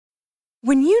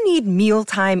When you need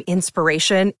mealtime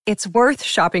inspiration, it's worth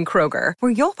shopping Kroger,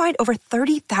 where you'll find over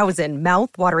 30,000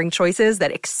 mouth-watering choices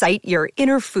that excite your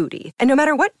inner foodie. And no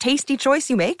matter what tasty choice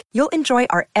you make, you'll enjoy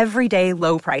our everyday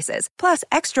low prices, plus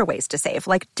extra ways to save,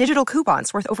 like digital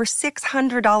coupons worth over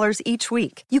 $600 each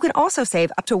week. You can also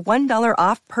save up to $1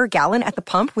 off per gallon at the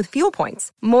pump with fuel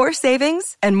points. More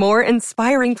savings and more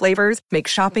inspiring flavors make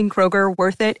shopping Kroger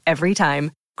worth it every time.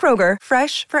 Kroger,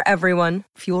 fresh for everyone.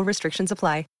 Fuel restrictions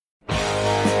apply.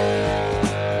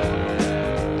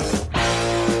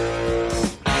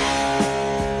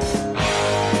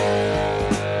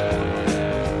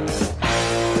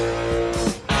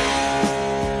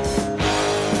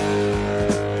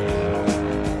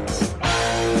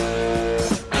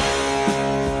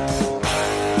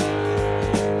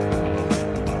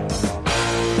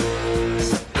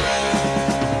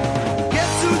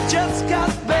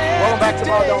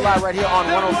 Ball Don't Lie right here on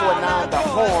 104.9 The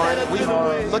Horn. We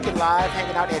are looking live,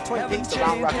 hanging out at Twin Peaks, the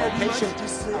Round Rock location.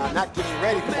 Not getting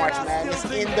ready for March Madness,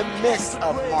 in the midst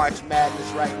of March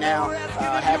Madness right now.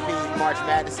 Happy March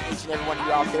Madness to each and every one of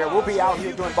you out there. We'll be out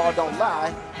here doing Ball Don't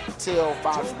Lie till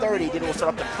 5:30. Then we'll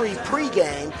start up the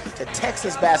pre-game to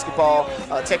Texas basketball.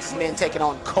 Texas men taking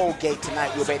on Colgate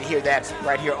tonight. You'll be able to hear that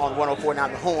right here on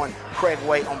 104.9 The Horn. Craig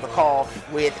Way on the call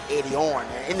with Eddie Orn.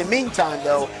 In the meantime,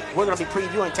 though, we're going to be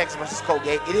previewing Texas versus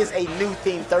Colgate. It is a new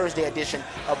Theme Thursday edition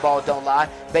of Ball Don't Lie.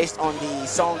 Based on the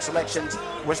song selections,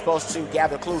 we're supposed to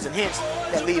gather clues and hints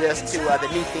that lead us to the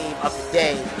new theme of the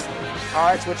day. All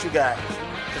right, so what you got?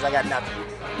 Because I got nothing.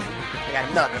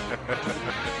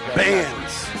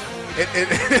 Bands.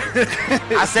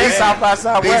 I said South by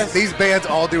Southwest. These bands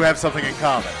all do have something in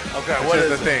common. Okay, what is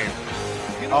the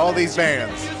theme? All these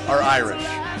bands are Irish.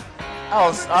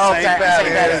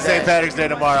 Okay. St. Patrick's Day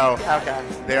tomorrow. Okay.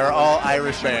 They are all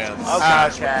Irish bands.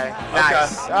 Okay.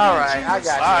 Nice. All right, I got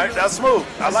you. All right, that's smooth.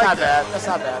 That's not bad.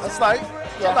 That's like.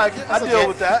 Yeah, I like it. I deal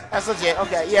with that. That's legit.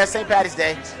 Okay, yeah, St. Patty's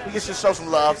Day. We just should show some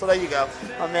love. So there you go.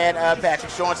 My man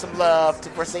Patrick showing some love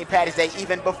for St. Patty's Day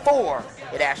even before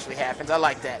it actually happens. I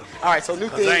like that. All right, so new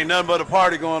theme. There ain't nothing but a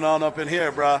party going on up in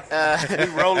here, bro. We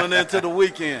rolling into the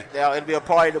weekend. Yeah, it'll be a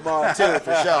party tomorrow, too,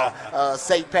 for sure.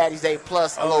 St. Patty's Day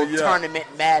plus a little tournament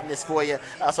madness for you.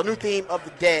 So new theme of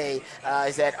the day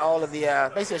is that all of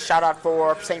the, basically a shout out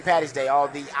for St. Patty's Day, all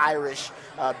the Irish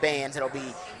bands that'll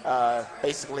be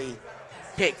basically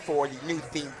pick for the new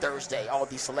theme Thursday. All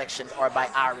these selections are by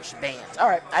Irish bands. All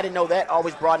right, I didn't know that.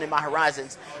 Always broadening my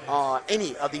horizons on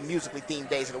any of the musically themed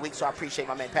days of the week, so I appreciate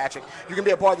my man Patrick. You can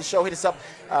be a part of the show. Hit us up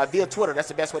via Twitter. That's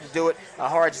the best way to do it.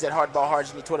 Harge is at Hardball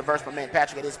Harge in the Twitterverse. My man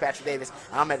Patrick, it is Patrick Davis.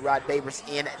 I'm at Rod Babers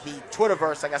in the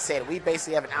Twitterverse. Like I said, we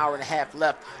basically have an hour and a half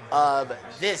left of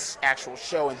this actual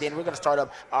show, and then we're going to start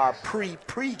up our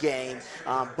pre-game,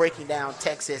 breaking down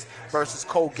Texas versus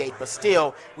Colgate. But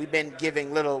still, we've been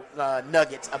giving little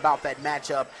nuggets about that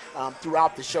matchup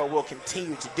throughout the show. We'll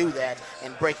continue to do that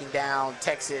and breaking down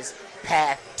Texas'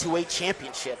 path to a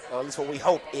championship, or at least what we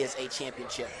hope is a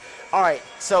championship. All right,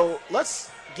 so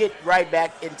let's get right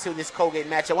back into this Colgate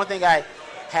matchup. One thing I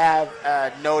have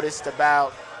noticed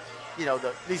about,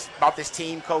 at least about this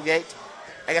team, Colgate,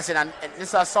 like I said,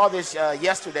 I saw this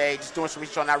yesterday, just doing some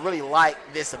research on it, I really like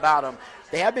this about them.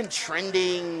 They have been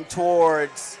trending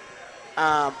towards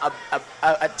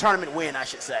a tournament win, I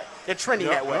should say. They're trending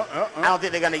that way. I don't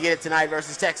think they're going to get it tonight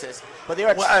versus Texas, but they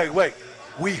are. Wait.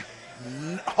 We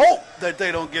hope that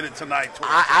they don't get it tonight.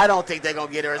 I don't think they're going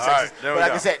to get it versus Texas. Right, but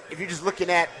like I said, if you're just looking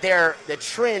at the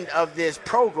trend of this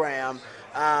program,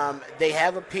 they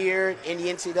have appeared in the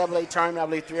NCAA tournament, I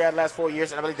believe, 3 out of the last 4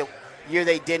 years, and I believe the year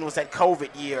they didn't was that COVID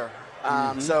year.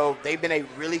 So they've been a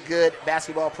really good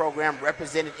basketball program,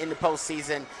 represented in the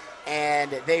postseason. And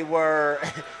they were,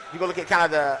 you go look at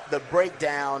kind of the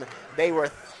breakdown, they were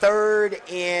third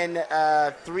in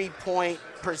three-point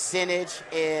percentage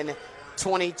in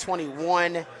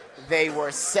 2021. They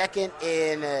were second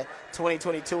in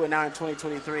 2022, and now in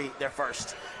 2023, they're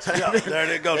first. Yeah, there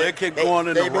they go. They keep going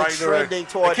in the right direction.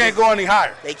 They can't go any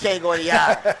higher. They can't go any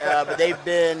higher. But they've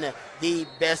been the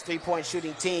best three-point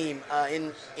shooting team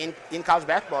in college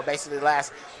basketball basically the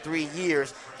last 3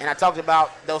 years. And I talked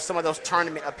about some of those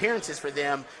tournament appearances for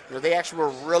them. They actually were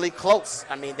really close.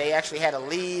 I mean, they actually had a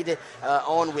lead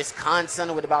on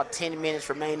Wisconsin with about 10 minutes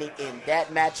remaining in that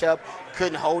matchup.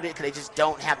 Couldn't hold it because they just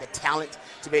don't have the talent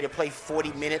to be able to play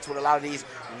 40 minutes with a lot of these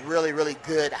really, really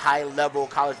good high-level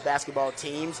college basketball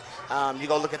teams. You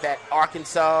go look at that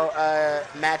Arkansas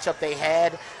matchup they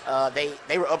had.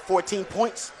 They were up 14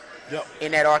 points. Yep.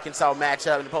 In that Arkansas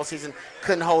matchup in the postseason.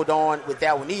 Couldn't hold on with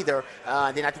that one either.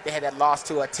 Then I think they had that loss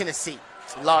to Tennessee.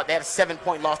 They had a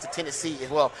 7-point loss to Tennessee as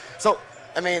well. So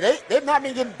I mean, they've not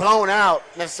been getting blown out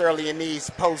necessarily in these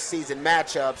postseason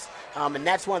matchups, and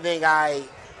that's one thing I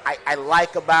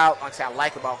like about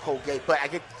Colgate, but I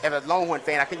get as a Longhorn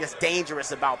fan, I think it's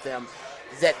dangerous about them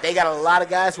is that they got a lot of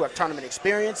guys who have tournament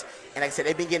experience, and like I said,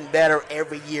 they've been getting better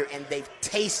every year, and they've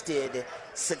tasted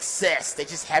success. They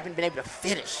just haven't been able to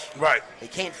finish. Right. They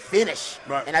can't finish.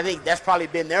 Right. And I think that's probably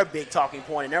been their big talking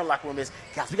point in their locker room is,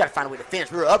 guys, we got to find a way to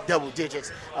finish. We were up double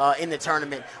digits in the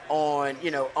tournament on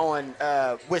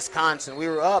Wisconsin. We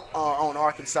were up on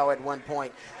Arkansas at one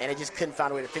point, and they just couldn't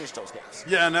find a way to finish those games.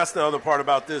 Yeah, and that's the other part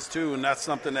about this too, and that's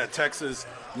something that Texas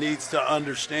needs to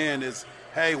understand is,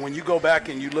 hey, when you go back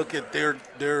and you look at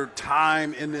their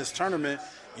time in this tournament,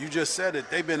 you just said it.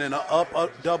 They've been in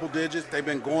up double digits. They've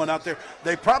been going out there.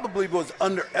 They probably was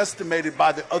underestimated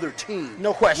by the other team.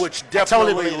 No question. Which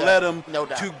definitely totally led them no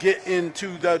doubt to get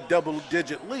into the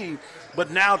double-digit lead.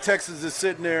 But now Texas is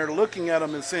sitting there looking at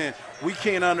them and saying, we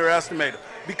can't underestimate them.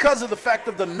 Because of the fact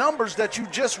of the numbers that you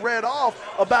just read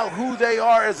off about who they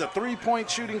are as a three-point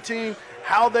shooting team,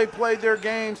 how they played their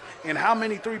games, and how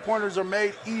many three-pointers are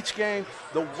made each game,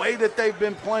 the way that they've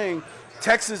been playing,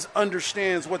 Texas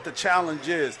understands what the challenge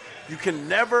is. You can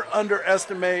never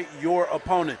underestimate your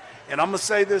opponent. And I'm going to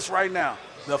say this right now.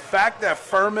 The fact that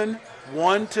Furman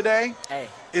won today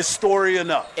is story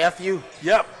enough. F-U.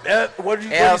 Yep. What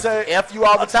did you say? F-U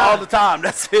all the time. All the time.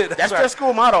 That's it. That's right. their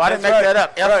school motto. I didn't make right. that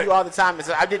up. F-U Right. all the time.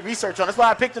 I did research on it. That's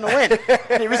why I picked them to win.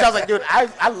 I was like, dude,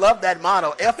 I love that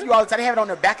motto. F-U all the time. They have it on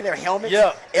the back of their helmets.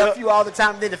 Yeah. F-U all the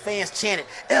time. And then the fans chant it.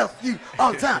 F-U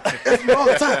all the time. F-U all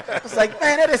the time. It's like,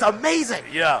 man, that is amazing.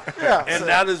 Yeah. And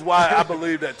that is why I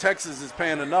believe that Texas is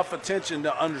paying enough attention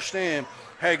to understand,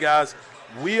 hey, guys,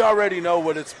 we already know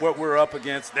what we're up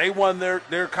against. They won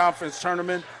their conference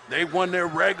tournament. They won their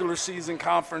regular season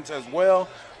conference as well.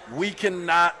 We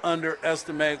cannot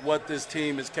underestimate what this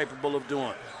team is capable of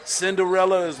doing.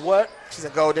 Cinderella is what? She's a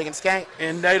gold-digging skank.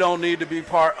 And they don't need to be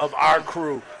part of our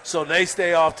crew. So they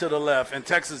stay off to the left. And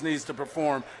Texas needs to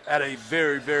perform at a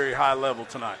very, very high level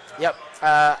tonight. Yep.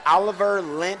 Oliver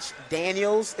Lynch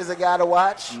Daniels is a guy to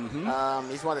watch. Mm-hmm.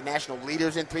 He's one of the national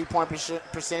leaders in three-point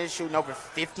percentage, shooting over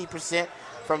 50%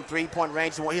 from three-point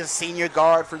range. He's a senior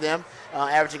guard for them,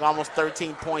 averaging almost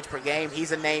 13 points per game.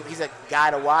 He's a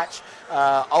guy to watch.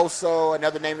 Also,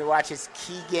 another name to watch is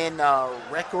Keegan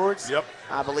Records. Yep.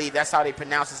 I believe that's how they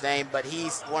pronounce his name, but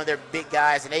he's one of their big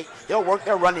guys, and they'll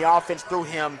run the offense through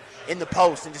him in the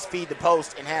post and just feed the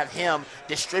post and have him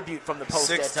distribute from the post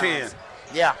 6'10". at times.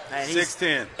 Yeah, and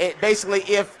 6'10". Basically,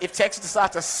 if Texas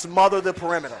decides to smother the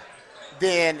perimeter,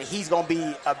 then he's going to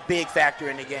be a big factor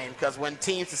in the game, because when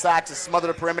teams decide to smother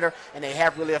the perimeter and they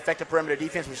have really effective perimeter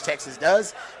defense, which Texas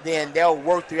does, then they'll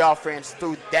work the offense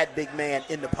through that big man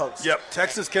in the post. Yep,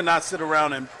 Texas cannot sit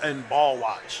around and ball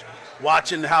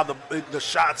watching how the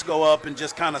shots go up and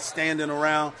just kind of standing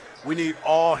around. We need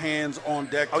all hands on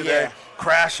deck today,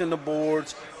 crashing the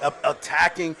boards,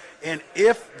 attacking. And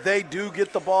if they do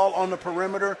get the ball on the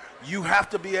perimeter, you have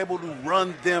to be able to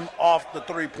run them off the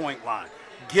three-point line.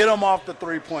 Get them off the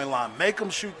three-point line. Make them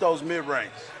shoot those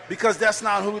mid-range, because that's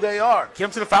not who they are. Get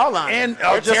them to the foul line. And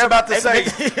I was just about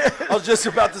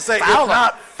to say, foul if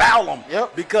not, foul them.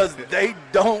 Yep. Because they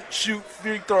don't shoot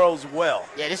free throws well.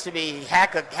 Yeah, this should be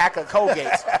hacker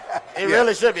Colgate's. It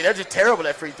really should be. They're just terrible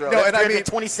at free throws. No, and I mean,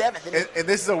 27th. And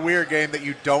this is a weird game that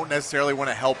you don't necessarily want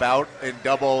to help out and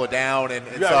double down and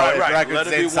right.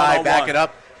 Records inside, back it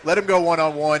up. Let him go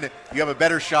one-on-one. You have a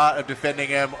better shot of defending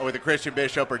him with a Christian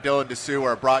Bishop or Dylan Dessou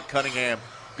or a Brock Cunningham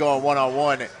going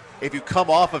one-on-one. If you come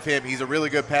off of him, he's a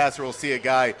really good passer. We'll see a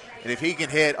guy. And if he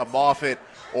can hit a Moffitt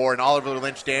or an Oliver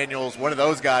Lynch Daniels, one of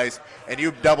those guys, and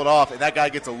you doubled off and that guy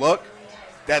gets a look,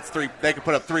 that's three. They can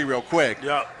put up three real quick.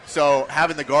 Yeah. So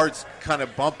having the guards kind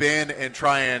of bump in and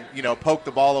try and, poke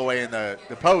the ball away in the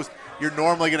post, you're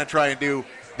normally going to try and do.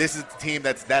 This is the team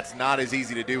that's not as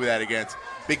easy to do that against,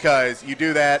 because you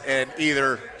do that and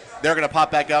either they're going to pop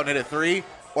back out and hit a three,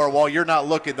 or while you're not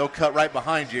looking, they'll cut right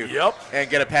behind you and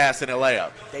get a pass and a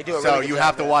layup. They do. So you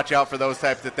have to watch out for those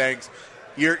types of things.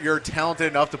 You're talented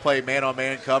enough to play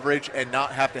man-on-man coverage and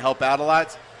not have to help out a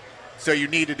lot, so you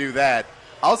need to do that.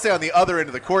 I'll say on the other end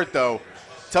of the court, though,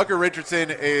 Tucker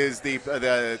Richardson is the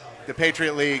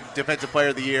Patriot League Defensive Player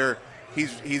of the Year.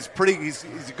 He's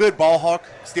a good ball hawk,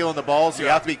 stealing the ball, so you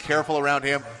have to be careful around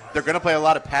him. They're going to play a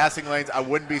lot of passing lanes. I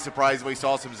wouldn't be surprised if we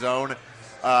saw some zone.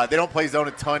 They don't play zone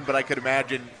a ton, but I could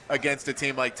imagine against a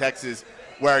team like Texas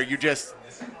where you're just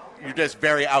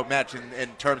very outmatched in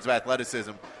terms of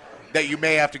athleticism, that you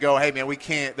may have to go, hey, man, we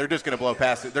can't. They're just going to blow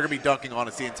past it. They're going to be dunking on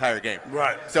us the entire game.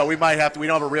 Right. So we don't have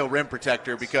a real rim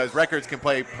protector, because Records can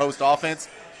play post offense,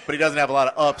 but he doesn't have a lot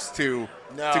of ups to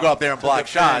go up there and block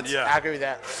shots. I agree with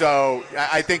that. So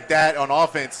I think that on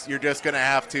offense, you're just going to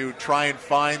have to try and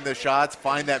find the shots,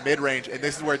 find that mid-range, and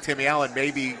this is where Timmy Allen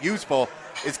may be useful,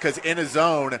 is because in a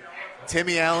zone,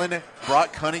 Timmy Allen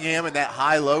brought Cunningham in that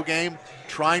high-low game,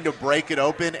 trying to break it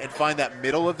open and find that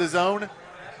middle of the zone.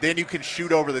 Then you can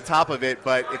shoot over the top of it.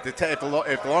 But if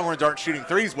the Longhorns aren't shooting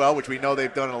threes well, which we know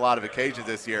they've done on a lot of occasions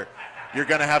this year, you're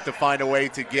going to have to find a way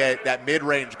to get that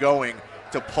mid-range going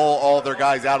to pull all their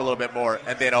guys out a little bit more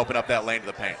and then open up that lane to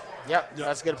the paint. Yep,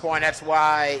 that's a good point. That's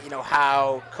why,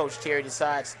 how Coach Terry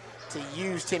decides to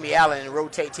use Timmy Allen and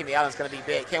rotate Timmy Allen is going to be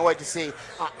big. Can't wait to see.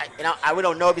 We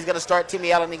don't know if he's going to start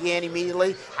Timmy Allen again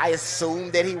immediately. I assume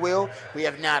that he will. We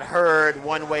have not heard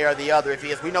one way or the other if he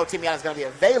is. We know Timmy Allen is going to be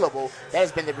available. That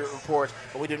has been the report,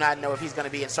 but we do not know if he's going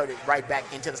to be inserted right back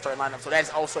into the starting lineup. So that is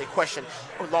also a question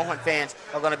Longhorn fans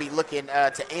are going to be looking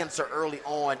to answer early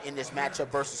on in this matchup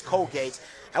versus Colgate.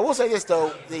 I will say this,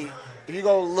 though. If you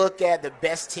go look at the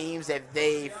best teams that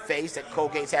they faced, that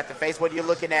Colgate's have to face, whether you're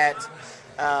looking at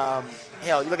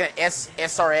you're looking at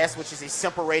SRS, which is a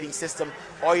simple rating system,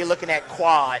 or you're looking at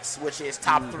quads, which is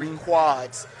top three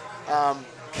quads.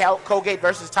 Colgate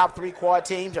versus top three quad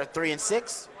teams are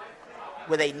 3-6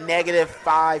 with a negative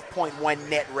 5.1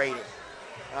 net rating.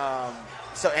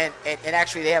 And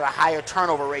actually they have a higher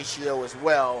turnover ratio as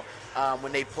well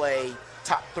when they play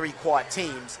top three quad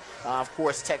teams. Of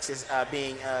course, Texas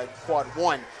being a quad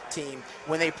one team.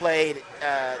 When they played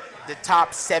the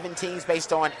top 7 teams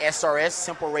based on SRS,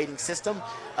 simple rating system,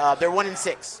 they're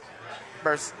 1-6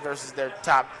 versus their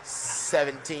top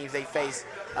 7 teams they face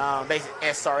based on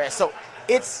SRS. So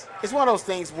it's one of those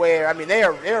things where,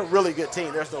 they're a really good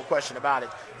team. There's no question about it.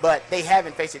 But they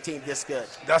haven't faced a team this good.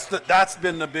 That's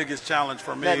been the biggest challenge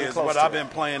for me. Is what I've been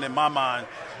playing in my mind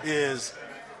is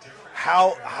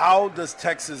how does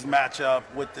Texas match up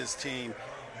with this team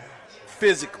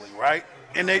physically, right?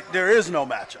 And there is no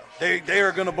matchup. They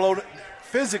are going to blow –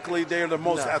 physically, they're the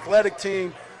most athletic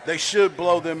team. They should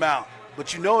blow them out.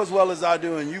 But you know as well as I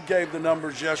do, and you gave the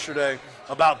numbers yesterday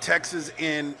about Texas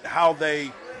in how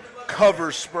they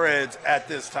cover spreads at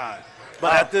this time.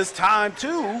 But at this time,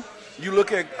 too, you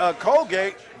look at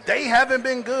Colgate, they haven't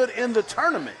been good in the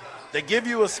tournament. They give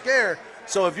you a scare.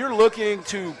 So if you're looking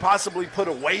to possibly put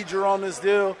a wager on this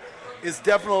deal, it's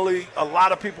definitely a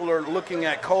lot of people are looking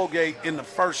at Colgate in the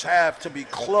first half to be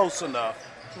close enough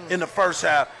in the first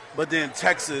half, but then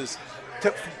Texas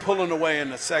pulling away in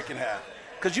the second half.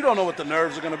 Because you don't know what the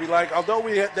nerves are going to be like. Although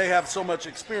they have so much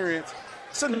experience,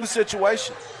 it's a new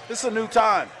situation. It's a new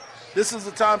time. This is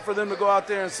the time for them to go out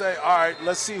there and say, all right,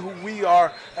 let's see who we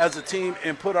are as a team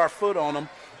and put our foot on them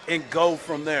and go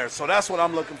from there. So that's what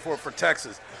I'm looking for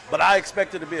Texas. But I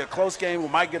expect it to be a close game. We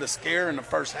might get a scare in the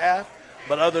first half.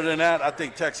 But other than that, I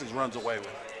think Texas runs away with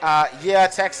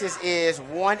it. Texas is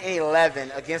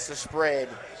 1-11 against the spread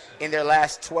in their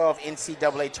last 12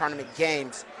 NCAA tournament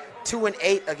games.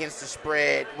 2-8 against the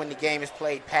spread when the game is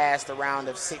played past the round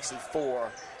of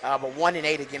 64. But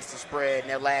 1-8 against the spread in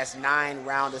their last 9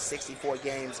 round of 64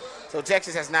 games. So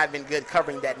Texas has not been good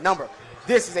covering that number.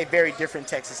 This is a very different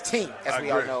Texas team, as we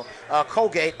all know.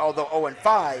 Colgate, although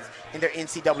 0-5 in their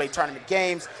NCAA tournament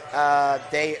games,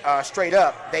 they are straight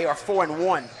up. They are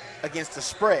 4-1 against the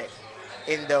spread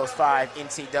in those 5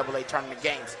 NCAA tournament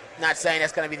games. Not saying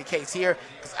that's going to be the case here,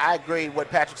 because I agree with what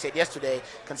Patrick said yesterday.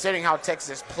 Considering how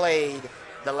Texas played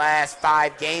the last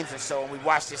 5 games or so, and we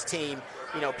watched this team,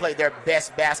 play their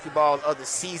best basketball of the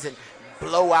season,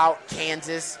 blow out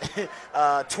Kansas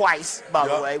twice, by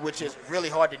the way, which is really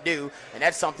hard to do, and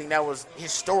that's something that was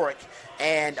historic,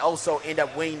 and also end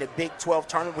up winning the Big 12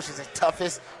 tournament, which is the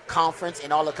toughest conference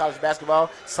in all of college basketball,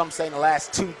 some say in the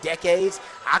last 2 decades.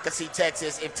 I could see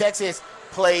Texas, if Texas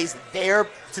plays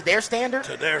to their standard,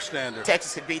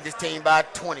 Texas could beat this team by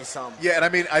 20-something. Yeah, and I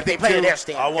think they play to their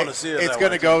standard. I want to see it. It's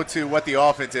going to go to what the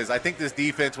offense is. I think this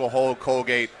defense will hold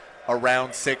Colgate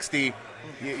around 60.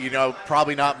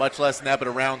 Probably not much less than that, but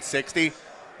around 60.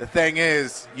 The thing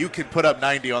is, you can put up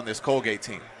 90 on this Colgate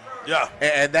team. Yeah.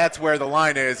 And that's where the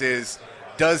line is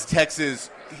does Texas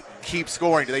keep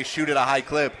scoring? Do they shoot at a high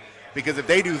clip? Because if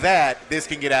they do that, this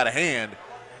can get out of hand.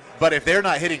 But if they're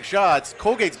not hitting shots,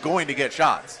 Colgate's going to get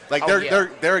shots.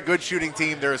 They're a good shooting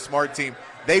team. They're a smart team.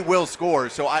 They will score.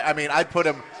 So, I'd put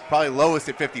them probably lowest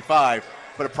at 55,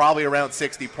 but probably around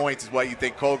 60 points is what you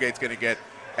think Colgate's going to get.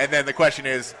 And then the question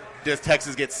is, does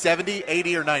Texas get 70,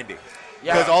 80, or 90?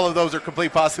 Because all of those are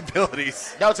complete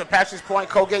possibilities. No, to Patrick's point,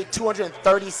 Colgate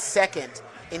 232nd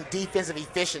in defensive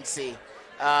efficiency.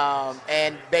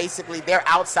 And basically they're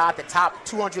outside the top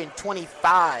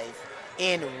 225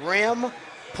 in rim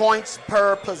points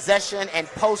per possession and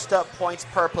post-up points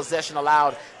per possession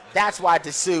allowed. That's why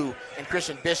Dessou and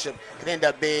Christian Bishop could end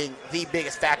up being the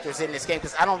biggest factors in this game,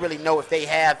 because I don't really know if they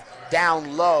have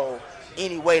down low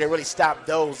any way to really stop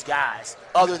those guys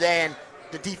other than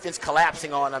the defense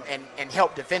collapsing on them and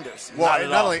help defenders. Well,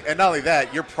 not only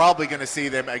that, you're probably going to see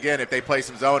them, again, if they play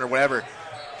some zone or whatever,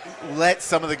 let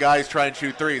some of the guys try and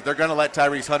shoot threes. They're going to let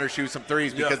Tyrese Hunter shoot some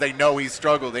threes because they know he's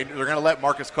struggled. They're going to let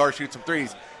Marcus Carr shoot some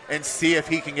threes and see if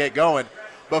he can get going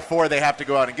before they have to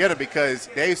go out and get him, because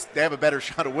they have a better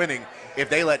shot of winning if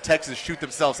they let Texas shoot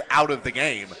themselves out of the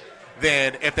game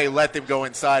than if they let them go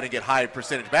inside and get high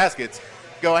percentage baskets.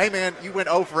 Go, hey, man, you went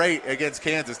 0 for 8 against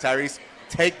Kansas, Tyrese.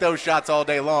 Take those shots all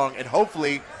day long, and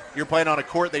hopefully you're playing on a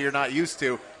court that you're not used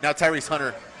to. Now, Tyrese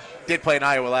Hunter did play in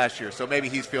Iowa last year, so maybe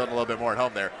he's feeling a little bit more at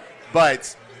home there.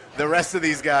 But the rest of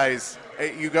these guys,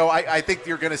 I think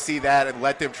you're going to see that and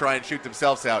let them try and shoot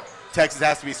themselves out. Texas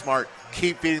has to be smart.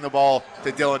 Keep feeding the ball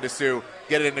to Dylan Dessou,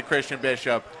 get it into Christian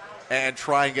Bishop, and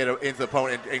try and get it into the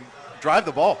opponent and drive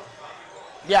the ball.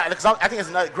 Yeah, because I think it's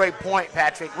another great point,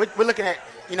 Patrick. We're looking at,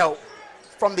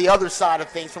 from the other side of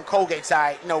things, from Colgate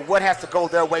side, what has to go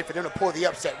their way for them to pull the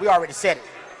upset. We already said it.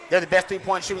 They're the best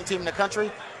three-point shooting team in the country.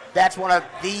 That's one of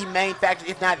the main factors,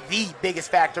 if not the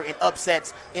biggest factor in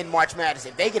upsets in March Madness.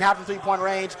 If they get hot from three-point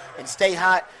range and stay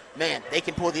hot, man, they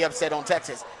can pull the upset on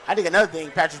Texas. I think another thing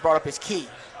Patrick brought up is key.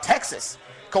 Texas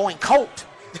going cold.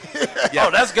 Yeah,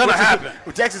 that's going to happen.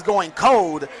 With Texas going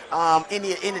cold,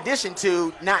 in addition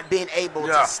to not being able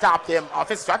to stop them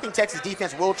offensively. So I think Texas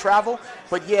defense will travel,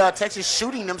 but Texas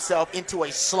shooting themselves into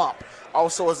a slump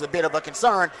also is a bit of a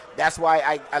concern. That's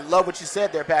why I love what you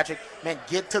said there, Patrick. Man,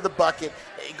 get to the bucket.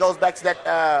 It goes back to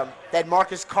that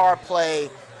Marcus Carr play,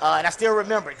 and I still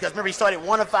remember it, because remember he started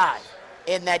 1 of 5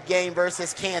 in that game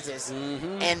versus Kansas,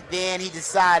 and then he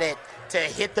decided to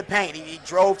hit the paint. He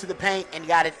drove to the paint and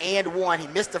got an and one. He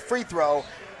missed a free throw,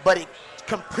 but it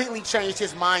completely changed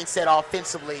his mindset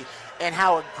offensively and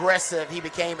how aggressive he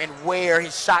became and where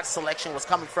his shot selection was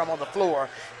coming from on the floor.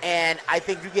 And I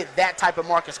think you get that type of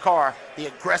Marcus Carr, the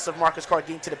aggressive Marcus Carr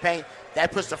getting to the paint,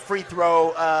 that puts the free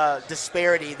throw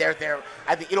disparity there.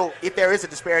 I think if there is a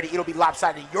disparity, it'll be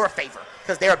lopsided in your favor,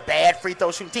 because they're a bad free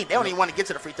throw shooting team. They don't even want to get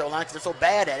to the free throw line because they're so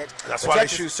bad at it. That's why they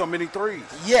shoot so many threes.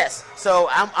 Yes. So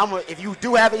if you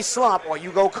do have a slump or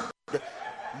you go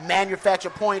manufacture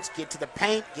points, get to the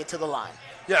paint, get to the line.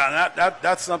 Yeah, and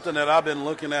that's something that I've been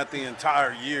looking at the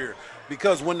entire year,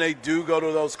 because when they do go to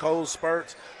those cold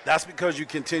spurts, that's because you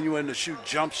continuing to shoot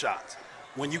jump shots.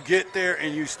 When you get there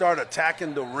and you start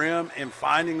attacking the rim and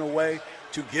finding a way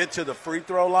to get to the free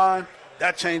throw line,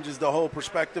 that changes the whole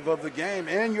perspective of the game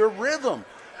and your rhythm.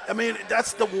 I mean,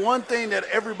 that's the one thing that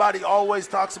everybody always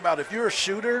talks about. If you're a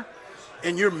shooter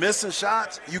and you're missing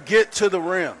shots, you get to the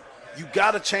rim. You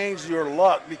got to change your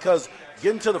luck, because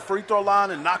getting to the free throw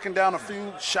line and knocking down a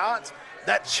few shots,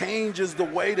 that changes the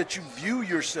way that you view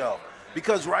yourself.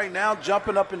 Because right now,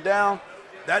 jumping up and down,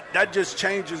 that just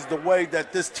changes the way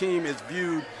that this team is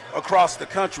viewed across the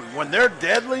country. When they're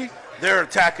deadly, they're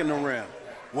attacking the rim.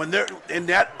 And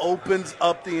that opens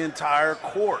up the entire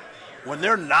court. When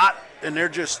they're not, and they're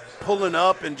just pulling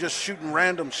up and just shooting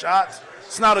random shots,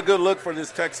 it's not a good look for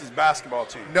this Texas basketball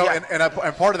team. No,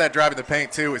 and part of that driving the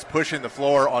paint, too, is pushing the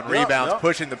floor on rebounds,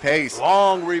 pushing the pace.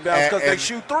 Long rebounds, because they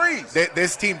shoot threes.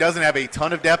 This team doesn't have a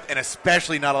ton of depth, and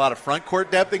especially not a lot of front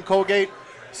court depth in Colgate.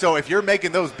 So if you're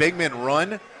making those big men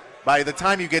run, by the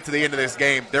time you get to the end of this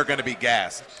game, they're going to be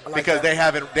gassed, because they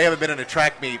haven't been in a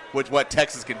track meet, which what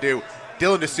Texas can do.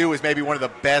 Dylan Dessou is maybe one of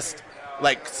the best,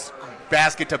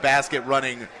 basket-to-basket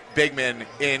running big men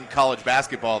in college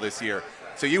basketball this year.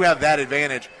 So you have that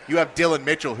advantage. You have Dylan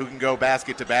Mitchell, who can go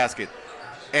basket-to-basket,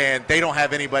 and they don't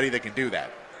have anybody that can do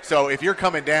that. So if you're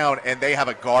coming down and they have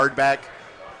a guard back,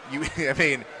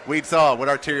 we saw what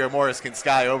Arterio Morris can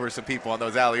sky over some people on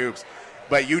those alley-oops.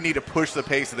 But you need to push the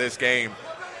pace of this game,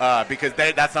 because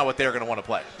that's not what they're going to want to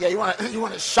play. Yeah, you want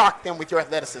to shock them with your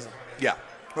athleticism. Yeah.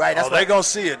 Right. They're going to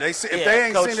see it. If they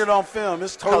ain't seen it on film,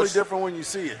 it's totally different when you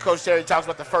see it. Coach Terry talks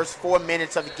about the first 4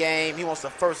 minutes of the game. He wants the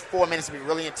first 4 minutes to be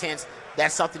really intense.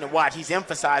 That's something to watch. He's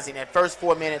emphasizing that first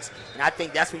 4 minutes, and I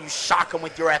think that's when you shock them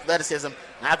with your athleticism.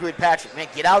 And I agree with Patrick. Man,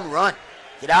 get out and run.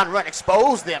 Get out and run.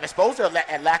 Expose them. Expose their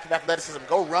lack of athleticism.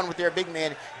 Go run with their big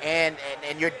men and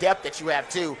your depth that you have,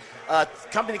 too.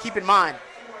 Something to keep in mind,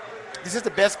 this is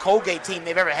the best Colgate team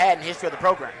they've ever had in the history of the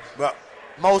program. Well,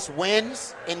 most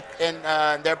wins in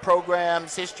their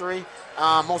program's history,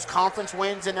 most conference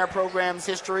wins in their program's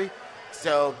history.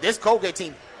 So this Colgate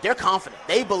team, they're confident.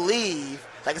 They believe,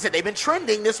 like I said, they've been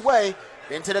trending this way,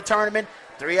 been to the tournament.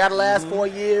 3 out of the last 4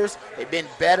 years. They've been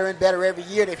better and better every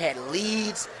year. They've had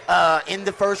leads in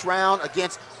the first round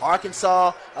against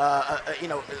Arkansas,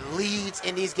 leads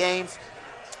in these games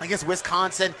against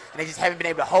Wisconsin, and they just haven't been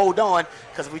able to hold on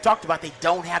because we talked about they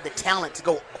don't have the talent to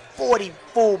go 40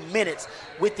 full minutes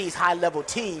with these high-level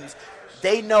teams.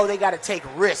 They know they got to take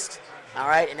risks. All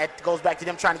right, and that goes back to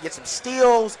them trying to get some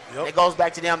steals. Yep. It goes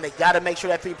back to them. They got to make sure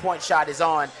that three-point shot is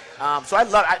on. So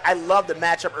I love the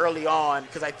matchup early on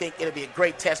because I think it'll be a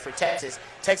great test for Texas.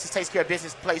 Texas takes care of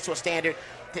business, plays to a standard.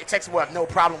 Texas will have no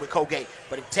problem with Colgate.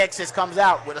 But if Texas comes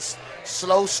out with a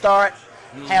slow start,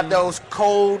 have those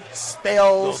cold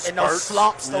spells and those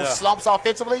slumps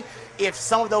offensively, if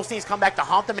some of those things come back to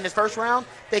haunt them in this first round,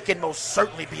 they can most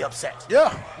certainly be upset.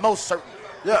 Yeah. Most certainly.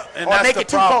 Yeah, and or that's make the it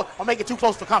too problem. close, or make it too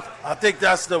close for comfort. I think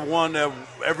that's the one that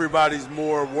everybody's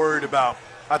more worried about.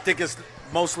 I think it's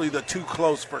mostly the too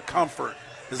close for comfort.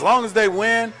 As long as they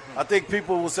win, I think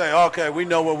people will say, okay, we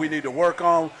know what we need to work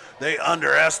on. They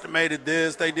underestimated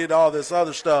this. They did all this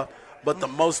other stuff. But the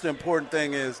most important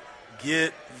thing is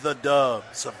get the dub.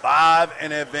 Survive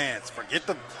and advance. Forget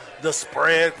the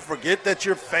spread. Forget that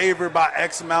you're favored by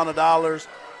X amount of dollars.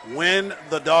 Win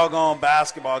the doggone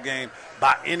basketball game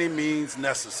by any means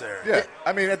necessary. Yeah,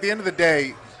 I mean, at the end of the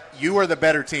day, you are the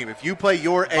better team. If you play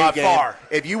your by game, far.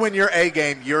 If you win your A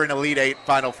game, you're an Elite Eight,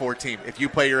 Final Four team. If you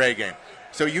play your A game,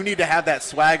 so you need to have that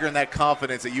swagger and that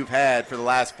confidence that you've had for the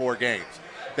last 4 games.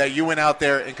 That you went out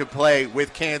there and could play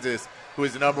with Kansas, who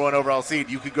is the number 1 overall seed.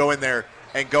 You could go in there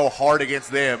and go hard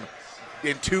against them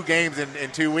in 2 games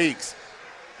in 2 weeks.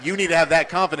 You need to have that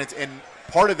confidence, and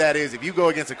part of that is if you go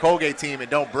against a Colgate team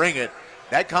and don't bring it,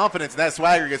 that confidence and that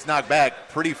swagger gets knocked back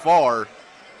pretty far.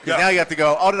 Because now you have to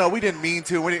go, oh, no, we didn't mean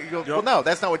to. You go, well, no,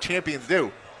 that's not what champions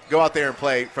do. Go out there and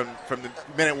play from the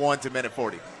minute 1 to minute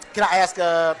 40. Can I ask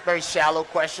a very shallow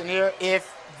question here? If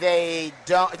they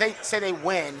say they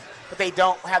win, but they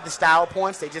don't have the style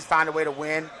points, they just find a way to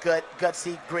win,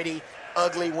 gutsy, gritty,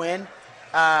 ugly win.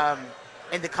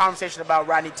 In the conversation about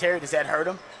Rodney Terry, does that hurt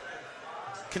him?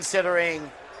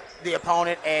 Considering the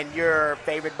opponent and you're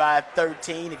favored by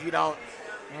 13, if you don't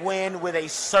win with a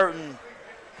certain,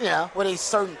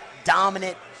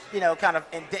 dominant, kind of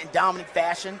in dominant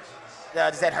fashion,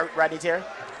 does that hurt Rodney Terry?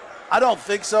 I don't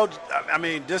think so. I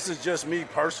mean, this is just me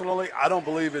personally. I don't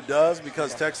believe it does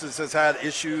because Texas has had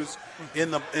issues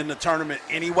in the tournament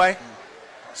anyway.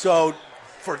 So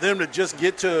for them to just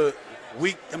get to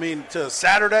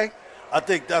Saturday, I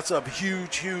think that's a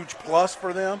huge, huge plus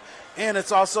for them. And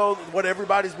it's also what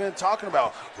everybody's been talking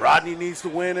about. Rodney needs to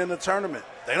win in the tournament.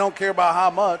 They don't care about how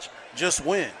much, just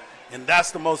win. And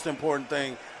that's the most important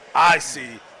thing I see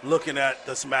looking at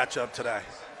this matchup today.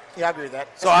 Yeah, I agree with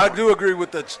that. So I do agree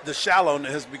with the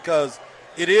shallowness because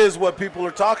it is what people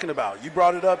are talking about. You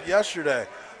brought it up yesterday.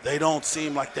 They don't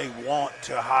seem like they want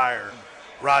to hire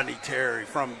Rodney Terry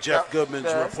from Jeff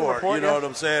Goodman's report. You know what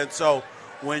I'm saying? So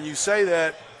when you say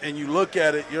that and you look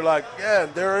at it, you're like, yeah,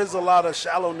 there is a lot of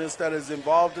shallowness that is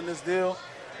involved in this deal.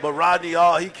 But Rodney,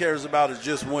 all he cares about is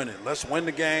just winning. Let's win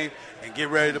the game and get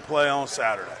ready to play on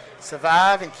Saturday.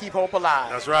 Survive and keep hope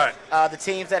alive. That's right. The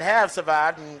teams that have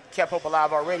survived and kept hope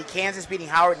alive already. Kansas beating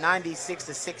Howard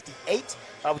 96-68.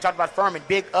 We talked about Furman,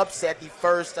 big upset, the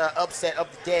first upset of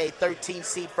the day. 13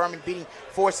 seed Furman beating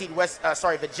 4 seed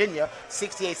Virginia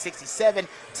 68-67.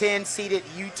 10 seeded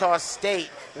Utah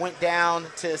State went down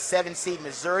to 7 seed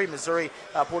Missouri. Missouri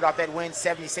pulled off that win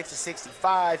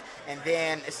 76-65. And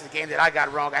then this is a game that I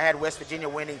got wrong. I had West Virginia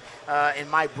winning in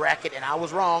my bracket, and I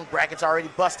was wrong. Bracket's already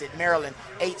busted. Maryland,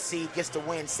 8 seed, gets the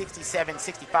win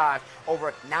 67-65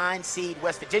 over 9 seed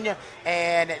West Virginia.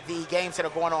 And the games that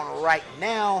are going on right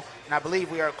now, and I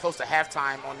believe we are close to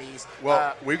halftime on these.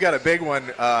 Well, we've got a big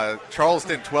one.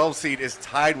 Charleston, 12 seed, is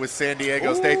tied with San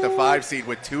Diego State, the 5 seed,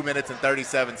 with 2 minutes and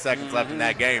 37 seconds left in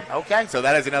that game. Okay. So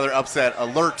that is another upset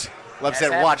alert.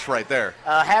 Upset watch right there.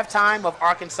 Halftime of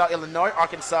Arkansas, Illinois.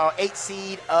 Arkansas 8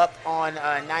 seed up on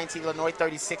 9 seed Illinois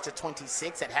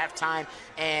 36-26 at halftime.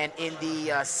 And in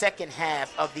the second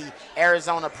half of the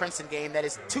Arizona-Princeton game, that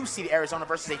is 2 seed Arizona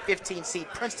versus a 15 seed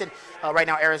Princeton. Right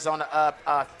now Arizona up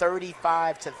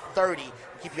 35-30.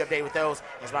 Keep you updated with those.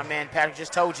 As my man Patrick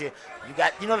just told you,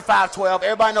 you know the 5-12.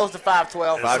 Everybody knows the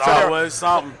 5-12. It's always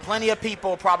something. Plenty of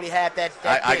people probably had that.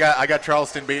 I got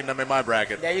Charleston beating them in my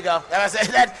bracket. There you go.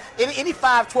 Any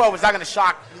 5-12 is not going to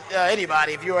shock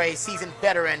anybody if you're a seasoned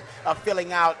veteran of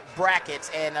filling out brackets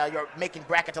and you're making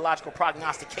bracketological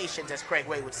prognostications, as Craig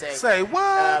Way would say. Say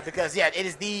what? Because it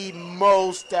is the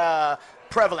most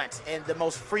prevalent and the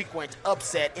most frequent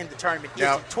upset in the tournament.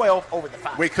 Now, 12 over the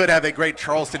 5. We could have a great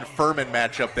Charleston-Furman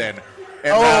matchup then.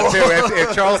 in round 2.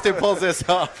 If Charleston pulls this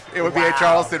off, it would be a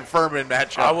Charleston-Furman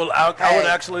matchup. I would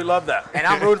actually love that. And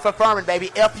I'm rooting for Furman,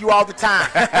 baby. F you all the time.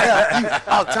 F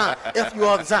you all the time. F you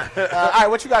all the time. All right,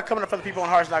 what you got coming up for the people on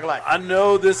Hard Knock Life? I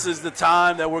know this is the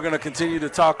time that we're going to continue to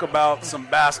talk about some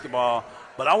basketball,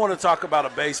 but I want to talk about a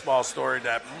baseball story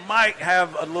that might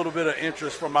have a little bit of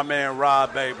interest from my man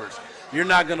Rob Babers. You're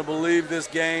not going to believe this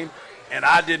game, and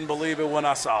I didn't believe it when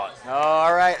I saw it.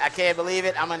 All right, I can't believe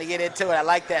it. I'm going to get into it. I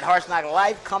like that. Hard Knock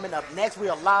Life coming up next. We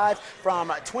are live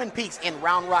from Twin Peaks in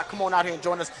Round Rock. Come on out here and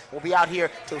join us. We'll be out here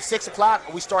till 6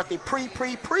 o'clock. We start the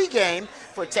pre-game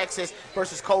for Texas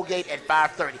versus Colgate at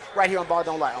 5:30. Right here on Ball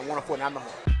Don't Lie on 104.9 The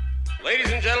Horn.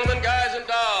 Ladies and gentlemen, guys and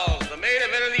dolls, the main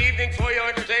event of the evening for your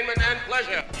entertainment and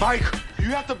pleasure. Mike, you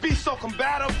have to be so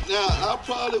combative. Now, I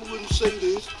probably wouldn't say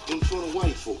this in front of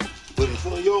white folk, but in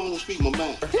front of y'all, I'm going to speak my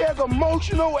mind. He has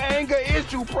emotional anger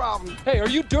issue problem. Hey, are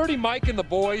you Dirty Mike and the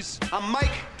boys? I'm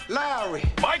Mike Lowry.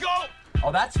 Michael!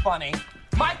 Oh, that's funny.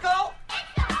 Michael!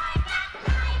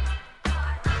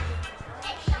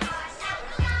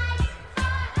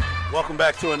 Welcome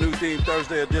back to a new Theme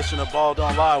Thursday edition of Ball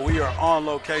Don't Lie. We are on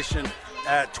location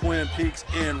at Twin Peaks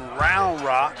in Round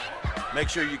Rock. Make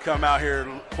sure you come out here,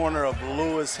 corner of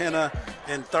Lewis, Henna,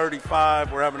 and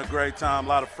 35. We're having a great time. A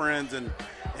lot of friends and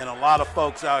a lot of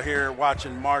folks out here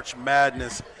watching March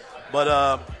Madness.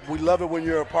 But we love it when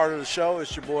you're a part of the show.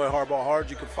 It's your boy Hardball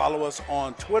Hards. You can follow us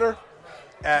on Twitter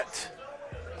at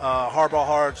Hardball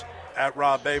Hards, at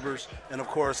Rob Babers, and of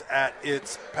course at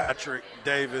It's Patrick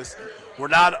Davis.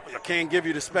 I can't give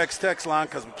you the Specs text line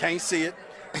because we can't see it.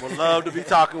 We'd love to be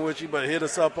talking with you, but hit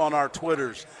us up on our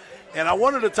Twitters. And I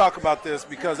wanted to talk about this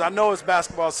because I know it's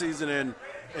basketball season and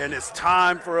it's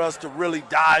time for us to really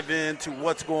dive into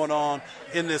what's going on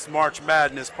in this March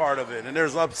Madness part of it. And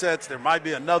there's upsets. There might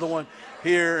be another one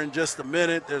here in just a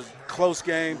minute. There's a close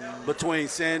game between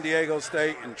San Diego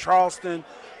State and Charleston,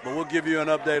 but we'll give you an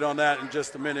update on that in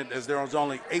just a minute as there was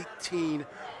only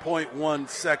 18.1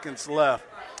 seconds left.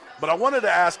 But I wanted to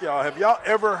ask y'all, have y'all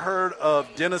ever heard of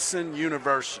Denison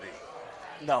University?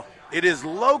 No. It is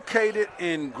located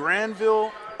in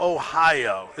Granville,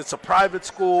 Ohio. It's a private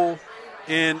school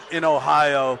in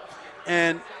Ohio.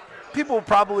 And people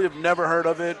probably have never heard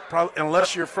of it,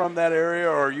 unless you're from that area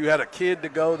or you had a kid to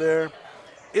go there.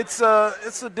 It's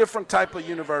a different type of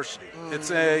university.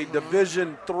 It's a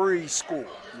Division III school.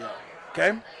 Yeah.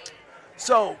 Okay?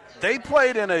 So they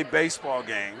played in a baseball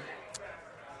game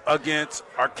against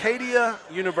Arcadia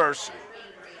University.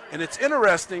 And it's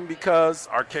interesting because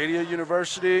Arcadia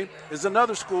University is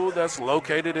another school that's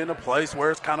located in a place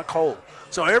where it's kind of cold.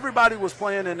 So everybody was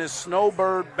playing in this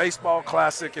Snowbird Baseball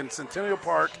Classic in Centennial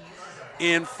Park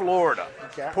in Florida,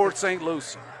 Port St.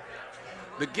 Lucie.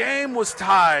 The game was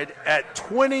tied at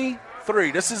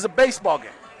 23. This is a baseball game.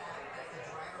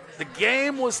 The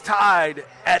game was tied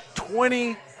at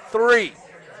 23.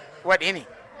 What inning?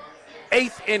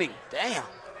 8th inning. Damn.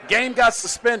 Game got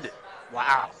suspended.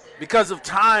 Wow. Because of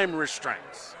time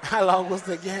restraints. How long was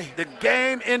the game? The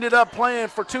game ended up playing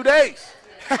for 2 days.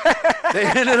 They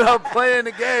ended up playing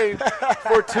the game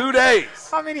for 2 days.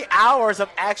 How many hours of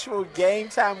actual game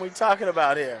time we talking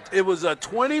about here? It was a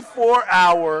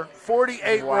 24-hour,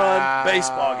 48-run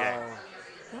baseball game.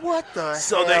 What the hell?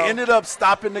 So they ended up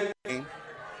stopping the game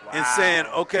and saying,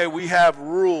 okay, we have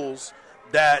rules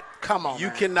that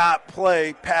you cannot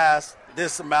play past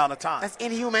this amount of time. That's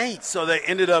inhumane. So they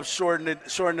ended up shortening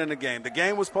the game. The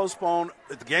game was postponed.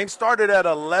 The game started at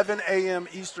 11 a.m.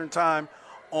 Eastern time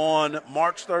on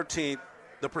March 13th.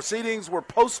 The proceedings were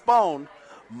postponed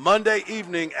Monday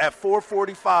evening at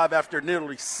 4:45 after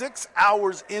nearly 6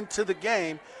 hours into the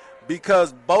game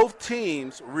because both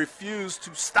teams refused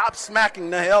to stop smacking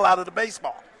the hell out of the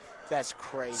baseball. That's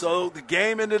crazy. So the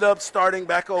game ended up starting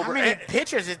back over. How many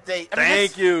pitchers did they?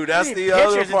 Thank you. That's the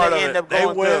other part of it. They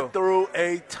went through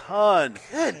a ton.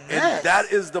 Goodness. And that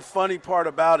is the funny part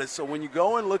about it. So when you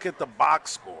go and look at the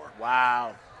box score,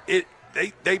 wow,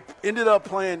 they ended up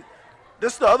playing.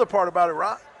 This is the other part about it,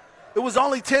 Rod. It was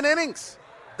only 10 innings.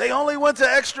 They only went to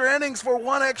extra innings for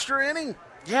one extra inning.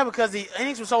 Yeah, because the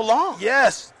innings were so long.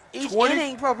 Yes. Each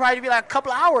inning probably be like a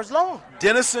couple of hours long.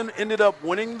 Denison ended up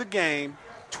winning the game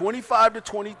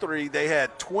 25-23. They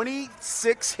had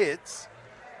 26 hits.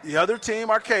 The other team,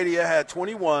 Arcadia, had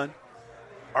 21.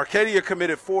 Arcadia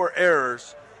committed 4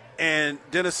 errors, and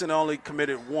Denison only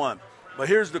committed 1. But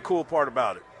here's the cool part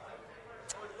about it.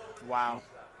 Wow.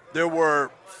 There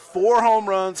were 4 home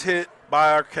runs hit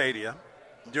by Arcadia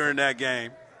during that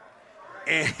game,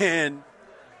 and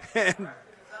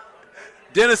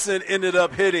Denison ended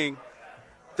up hitting,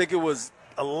 I think it was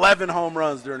 11 home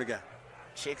runs during the game.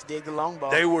 Chicks dig the long ball.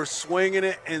 They were swinging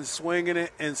it and swinging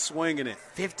it and swinging it.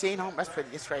 15 home.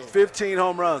 It's crazy. 15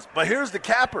 home runs. But here's the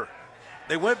capper.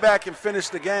 They went back and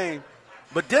finished the game,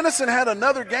 but Denison had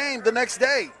another game the next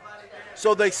day.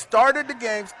 So they started the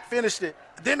game, finished it.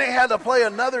 Then they had to play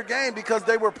another game because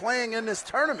they were playing in this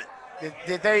tournament.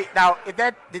 Did they now?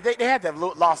 They had to have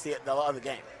lost the other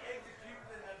game.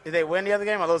 Did they win the other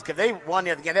game or lose? Because they won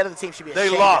the other game, that other team should be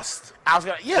ashamed. They lost.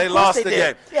 They lost they the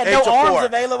did. game. Yeah, no arms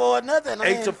available or nothing.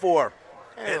 8-4.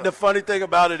 And the funny thing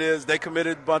about it is they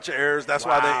committed a bunch of errors. That's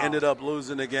why they ended up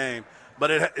losing the game.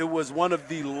 But it was one of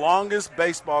the longest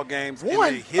baseball games in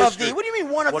the history. What do you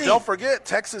mean one of the? Well, don't forget,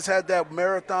 Texas had that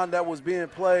marathon that was being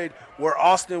played where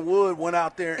Austin Wood went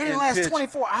out there and pitched. It didn't last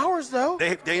 24 hours, though.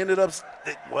 They ended up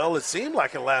it seemed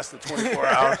like it lasted 24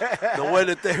 hours, the way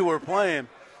that they were playing.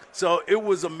 So it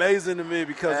was amazing to me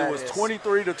because it was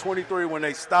 23-23 when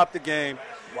they stopped the game.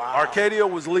 Wow. Arcadia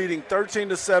was leading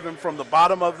 13-7 from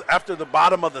after the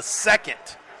bottom of the second.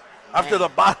 After the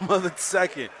bottom of the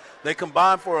second, they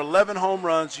combined for 11 home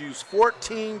runs, used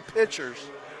 14 pitchers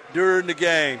during the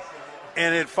game,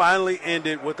 and it finally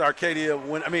ended with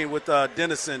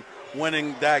Denison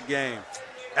winning that game.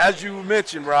 As you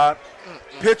mentioned, Rod,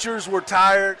 pitchers were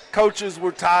tired, coaches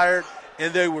were tired,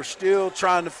 and they were still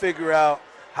trying to figure out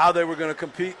how they were going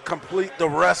to complete the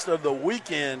rest of the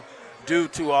weekend due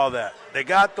to all that. They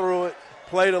got through it,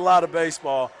 played a lot of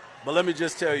baseball, but let me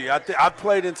just tell you, I've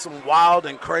played in some wild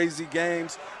and crazy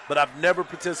games, but I've never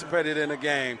participated in a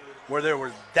game where there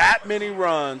were that many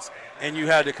runs and you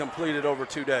had to complete it over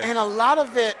 2 days. And a lot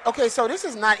of it, okay, so this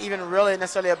is not even really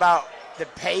necessarily about the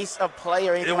pace of play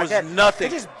or anything like that. It was nothing.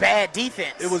 It's just bad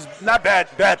defense. It was not bad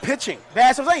pitching. So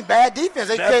I'm saying bad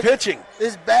defense. Bad pitching.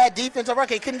 It's bad defense over.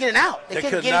 They couldn't get it out. They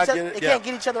can't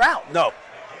get each other out. No.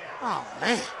 Oh,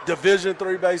 man. Division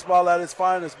III baseball at its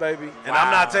finest, baby. And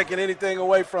I'm not taking anything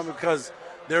away from it because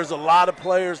there's a lot of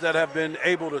players that have been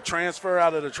able to transfer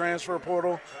out of the transfer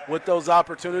portal with those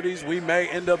opportunities. We may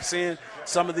end up seeing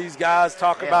some of these guys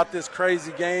talk about this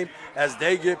crazy game as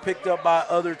they get picked up by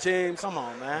other teams. Come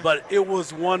on, man. But it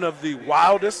was one of the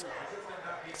wildest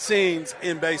scenes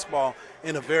in baseball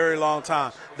in a very long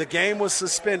time. The game was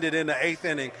suspended in the 8th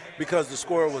inning because the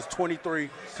score was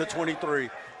 23-23,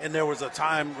 and there was a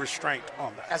time restraint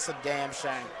on that. That's a damn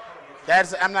shame.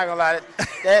 I'm not going to lie.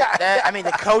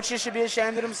 The coaches should be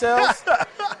ashamed of themselves.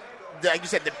 Like you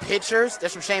said, the pitchers,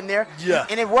 there's some shame there. Yeah.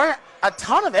 And it weren't a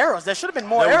ton of errors. There should have been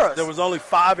more errors. There was only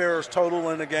 5 errors total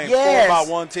in the game, yes. 4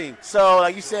 by one team. So,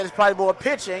 like you said, it's probably more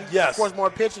pitching. Yes. Of course, more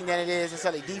pitching than it is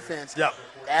necessarily defense. Yep.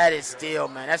 That is still,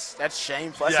 man, that's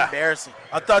shameful. That's embarrassing.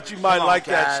 I thought you might like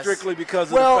that strictly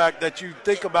because of the fact that you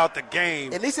think about the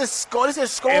game. At least it's scoring.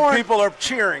 And people are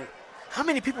cheering. How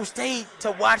many people stayed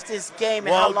to watch this game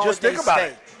and how long just they think about stayed?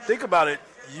 it. Think about it.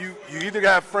 You either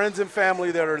have friends and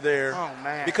family that are there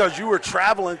because you were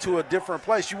traveling to a different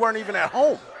place. You weren't even at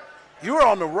home. You were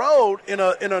on the road in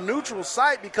a neutral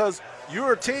site because you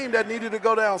were a team that needed to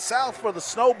go down south for the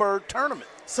Snowbird tournament.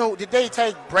 So did they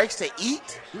take breaks to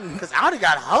eat? Because I would have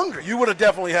got hungry. You would have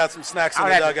definitely had some snacks in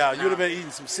the dugout. You would have been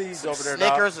eeating some seeds over there.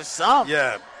 Snickers or something.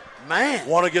 Yeah. Man.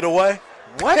 Want to get away?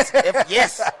 What?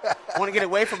 Yes. Want to get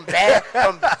away from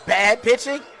bad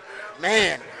pitching?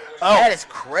 Man, that is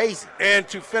crazy. And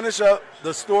to finish up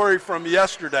the story from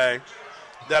yesterday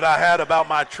that I had about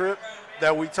my trip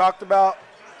that we talked about,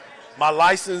 my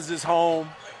license is home.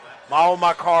 All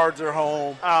my cards are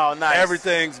home. Oh, nice.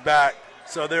 Everything's back.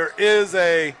 So there is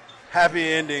a happy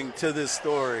ending to this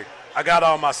story. I got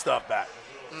all my stuff back.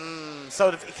 So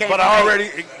it came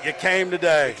it came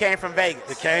today. It came from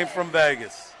Vegas. It came from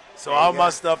Vegas. So all my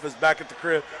stuff is back at the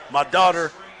crib. My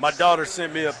daughter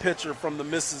sent me a picture from the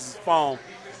missus' phone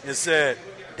and said,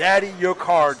 "Daddy, your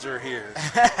cards are here."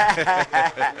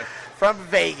 From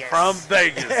Vegas. From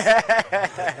Vegas.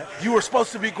 You were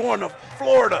supposed to be going to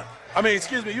Florida.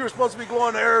 You were supposed to be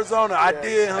going to Arizona. I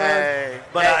did, hon,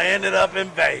 but I ended up in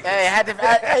Vegas.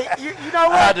 Hey, you know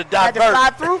what? I had to fly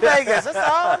through Vegas. It's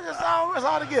all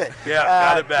good. Yeah,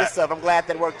 got it back. Good stuff. I'm glad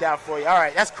that worked out for you. All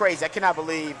right, that's crazy. I cannot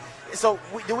believe. So,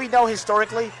 do we know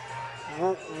historically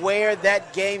where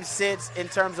that game sits in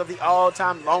terms of the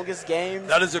all-time longest games?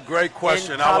 That is a great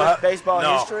question. In college baseball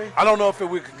history? I don't know if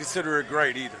we could consider it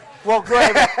great either. Well,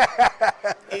 great.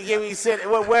 We said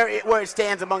where it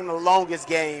stands among the longest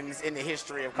games in the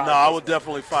history of college baseball. I will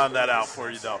definitely find that out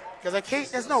for you, though. Because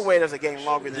there's no way there's a game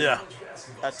longer than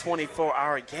a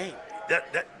 24-hour game.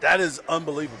 That is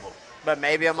unbelievable. But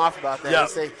maybe I'm off about that. Yeah.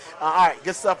 Let's see. All right,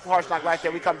 good stuff for Harsh Knock right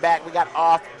there. We come back. We got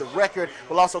Off the Record.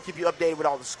 We'll also keep you updated with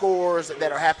all the scores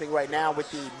that are happening right now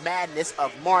with the madness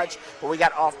of March. But we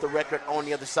got Off the Record on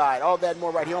the other side. All that and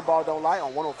more right here on Ball Don't Lie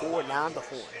on 104.9 The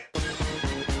Horn.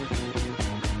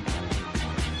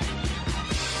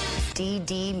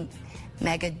 DD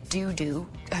Mangudu.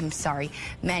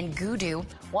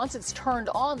 Once it's turned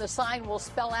on, the sign will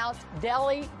spell out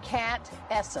Deli Cat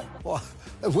Essen. Well,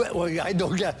 I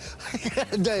don't get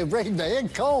they bring the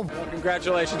income. Well,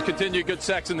 congratulations. Continue good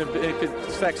sex in the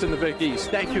Big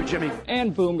East. Thank you, Jimmy.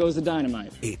 And boom goes the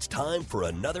dynamite. It's time for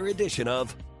another edition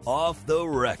of Off the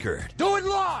Record. Do it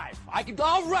live.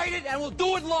 I'll write it and we'll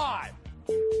do it live.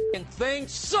 And thing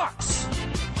sucks.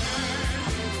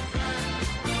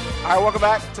 All right, welcome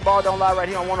back to Ball Don't Lie right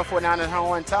here on 104.9 at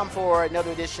home. Time for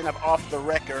another edition of Off the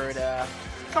Record. A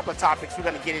couple of topics we're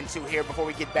going to get into here before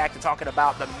we get back to talking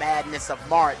about the madness of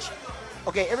March.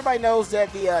 Okay, everybody knows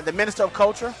that the Minister of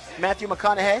Culture, Matthew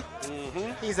McConaughey,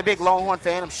 he's a big Longhorn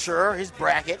fan, I'm sure. His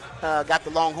bracket got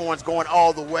the Longhorns going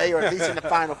all the way, or at least in the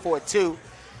Final Four, too.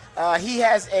 He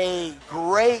has a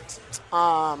great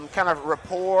kind of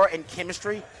rapport and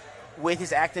chemistry with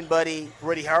his acting buddy,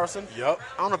 Woody Harrelson. Yep.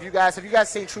 I don't know if you guys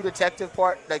seen True Detective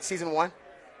like season 1?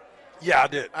 Yeah, I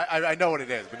did. I know what it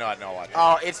is, but no, I know what it is.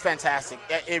 Oh, it's fantastic.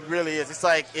 It really is. It's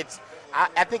like,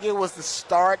 I think it was the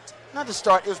start, not the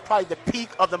start, it was probably the peak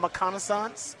of the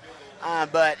McConaissance.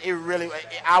 But it really,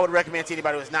 I would recommend to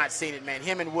anybody who has not seen it, man.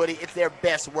 Him and Woody, it's their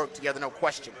best work together, no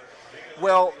question.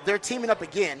 Well, they're teaming up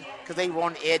again because they were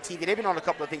on Ed TV. They've been on a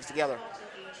couple of things together.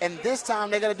 And this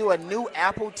time they're going to do a new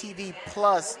Apple TV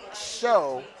Plus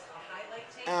show.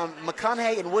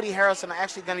 McConaughey and Woody Harrelson are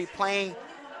actually going to be playing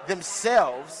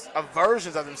themselves,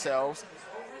 versions of themselves,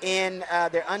 in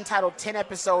their untitled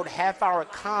 10-episode half-hour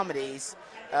comedies.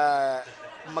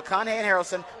 McConaughey and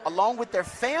Harrelson, along with their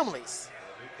families,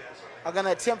 are going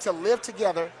to attempt to live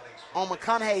together on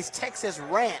McConaughey's Texas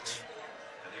ranch.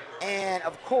 And,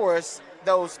 of course,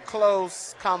 those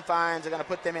close confines are going to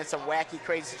put them in some wacky,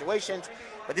 crazy situations.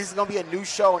 But this is going to be a new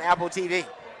show on Apple TV,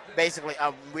 basically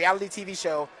a reality TV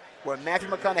show where Matthew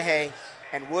McConaughey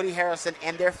and Woody Harrelson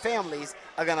and their families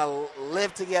are going to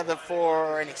live together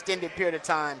for an extended period of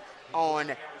time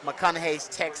on McConaughey's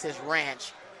Texas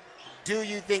ranch. Do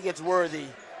you think it's worthy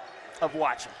of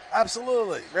watching?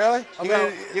 Absolutely. Really?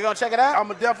 You're going to check it out? I'm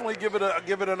going to definitely give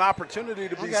it an opportunity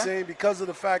to be seen because of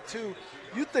the fact, too,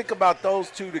 you think about those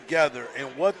two together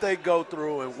and what they go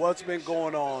through and what's been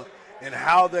going on and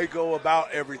how they go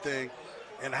about everything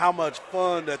and how much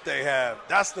fun that they have.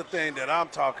 That's the thing that I'm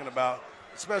talking about,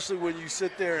 especially when you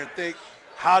sit there and think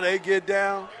how they get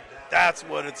down. That's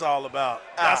what it's all about.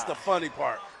 That's the funny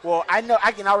part. Well, I know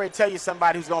I can already tell you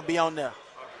somebody who's going to be on there.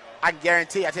 I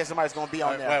guarantee I tell you somebody's going to be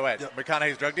on there. Wait.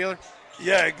 McConaughey's drug dealer?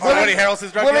 Yeah, exactly. Woody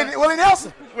Harrelson's drug dealer? Willie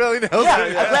Nelson. Willie Nelson.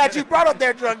 Yeah, I'm glad you brought up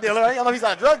their drug dealer. I don't know if he's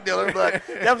not a drug dealer, but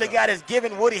definitely a guy that's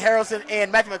given Woody Harrelson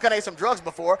and Matthew McConaughey some drugs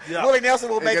before. Yeah. Willie Nelson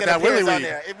will make an appearance on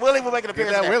there. Willie will make an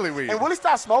appearance on there. Willie weed. And Willie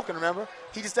stopped smoking, remember?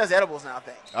 He just does edibles now, I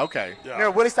think. Okay. Yeah.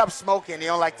 Remember, Willie stopped smoking. He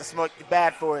don't like to smoke. It's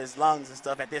bad for his lungs and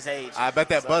stuff at this age. I bet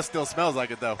that buzz still smells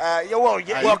like it, though. Well,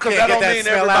 because that don't mean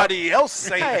everybody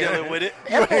else ain't dealing with it.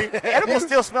 Edibles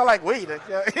still smell like weed.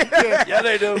 Yeah,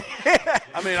 they do.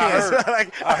 I mean, I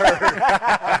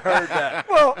heard that.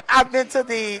 Well, I've been to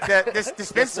the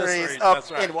dispensaries up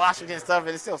in Washington and stuff,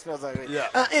 and it still smells like weed.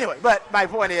 Yeah. Anyway, but my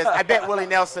point is, I bet Willie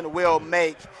Nelson will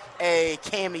make a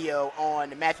cameo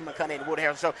on the Matthew McConaughey and Woody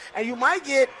Harrelson show, and you might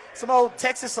get some old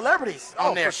Texas celebrities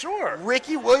on there. For sure.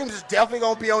 Ricky Williams is definitely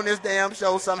going to be on this damn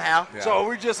show somehow. Yeah. So are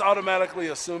we just automatically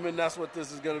assuming that's what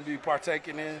this is going to be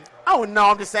partaking in? Oh,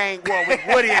 no, I'm just saying, well, with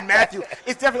Woody and Matthew,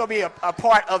 it's definitely going to be a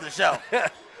part of the show.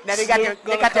 Now they got their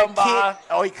kid.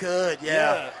 Oh, he could,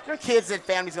 yeah. Their kids and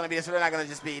families going to be there, so they're not going to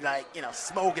just be like,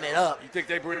 smoking it up. You think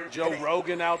they bring Joe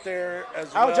Rogan out there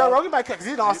as well? Oh, Joe Rogan might come because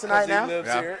he's in Austin right now. He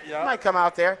lives here. He might come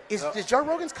out there. Is Joe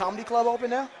Rogan's comedy club open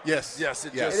now? Yes.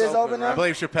 It is open now. I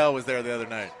believe Chappelle was there the other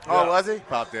night. Oh, was he?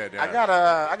 Popped in. Yeah.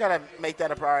 I gotta make that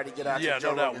a priority. Get out to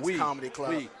Joe Rogan's comedy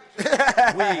club. We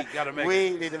gotta make. We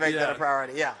need to make that a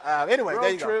priority. Yeah. Anyway, there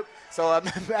you go. So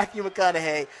Matthew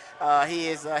McConaughey, he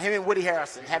is him and Woody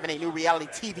Harrelson having a new reality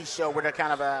TV show where they're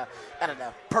kind of I don't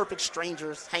know, perfect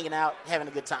strangers hanging out, having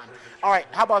a good time. All right,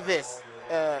 how about this?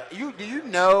 Do you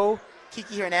know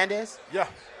Kiki Hernandez? Yeah.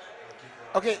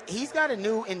 Okay, he's got a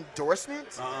new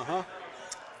endorsement. Uh-huh.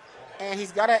 And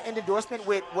he's got an endorsement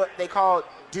with what they call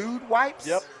dude wipes.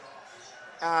 Yep.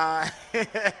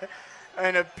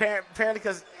 And apparently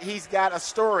because he's got a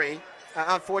story, an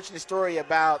unfortunate story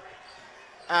about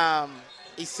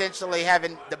essentially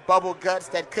having the bubble guts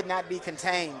that could not be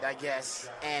contained, I guess.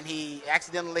 And he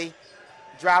accidentally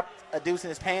dropped a deuce in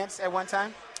his pants at one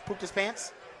time, pooped his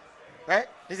pants. Right?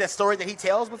 Is that story that he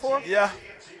tells before? Yeah.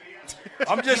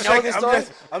 I'm just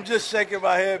I'm just shaking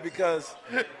my head because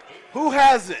who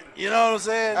hasn't? You know what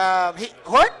I'm saying?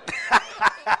 What?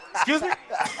 Excuse me?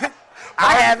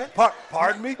 I haven't.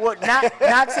 Pardon me? Well,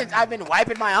 not since I've been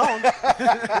wiping my own.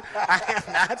 I have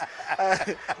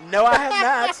not. No, I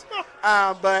have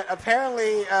not. But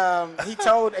apparently he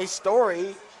told a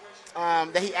story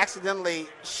that he accidentally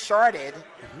sharted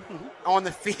on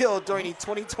the field during the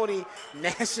 2020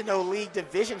 National League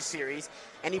Division Series,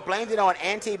 and he blamed it on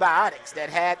antibiotics that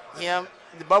had him,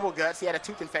 the bubble guts. He had a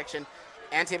tooth infection.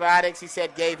 Antibiotics, he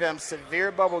said, gave him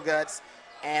severe bubble guts.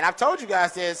 And I've told you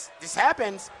guys this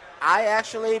happens. I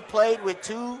actually played with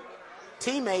 2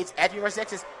 teammates at the University of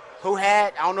Texas who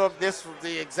had, I don't know if this was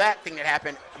the exact thing that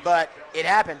happened, but it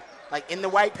happened. Like in the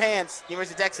white pants,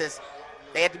 University of Texas,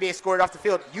 they had to be escorted off the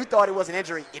field. You thought it was an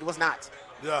injury. It was not.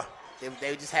 Yeah.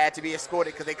 They just had to be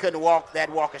escorted because they couldn't walk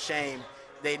that walk of shame.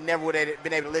 They never would have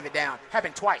been able to live it down.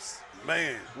 Happened twice.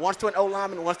 Man. Once to an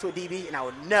O-lineman, once to a DB, and I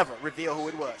would never reveal who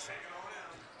it was.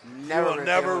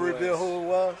 Never reveal who it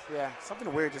was? Yeah,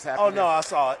 something weird just happened. Oh, no, I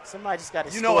saw it. Somebody just got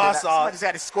escorted. You know I saw it. Somebody just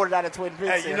got escorted out of Twin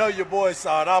Peaks. Hey, you know your boy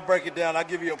saw it. I'll break it down. I'll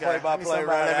give you a play-by-play Somebody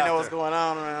right let me know after. what's going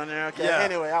on around there. Okay. Yeah.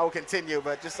 Anyway, I will continue,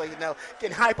 but just so you know,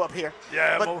 getting hype up here.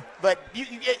 Yeah. But you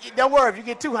don't worry. If you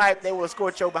get too hyped, they will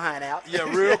escort your behind out. Yeah,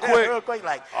 real quick. Real quick,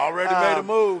 like. Already made a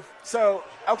move. So,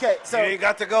 okay. So you ain't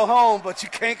got to go home, but you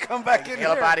can't come back in here.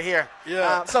 Hell up out of here.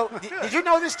 Yeah. So did you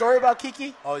know this story about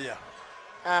Kiki? Oh, yeah.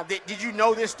 Did you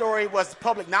know this story was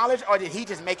public knowledge, or did he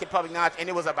just make it public knowledge and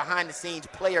it was a behind-the-scenes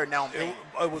player-known thing?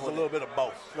 It was a little bit of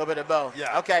both. A little bit of both.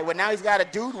 Yeah. Okay, well, now he's got a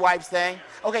dude wipes thing.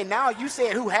 Okay, now you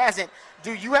said who hasn't.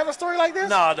 Do you have a story like this?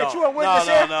 No. That you are willing to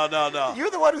share? No. You're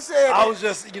the one who said I it. was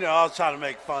just, I was trying to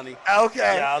make funny.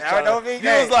 Okay. Yeah, I was trying to,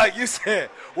 Hey. was like, you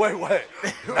said, wait.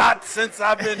 Not since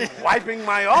I've been wiping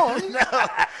my own. No,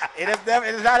 it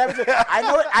has not happened to.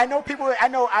 I know people. I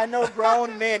know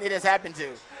grown men. It has happened to.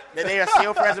 That they are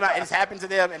still friends about. It's happened to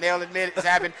them, and they'll admit it's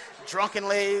happened.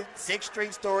 Drunkenly, 6th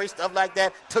Street story, stuff like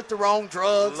that. Took the wrong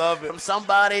drugs from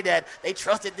somebody that they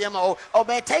trusted them. Oh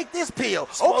man, take this pill.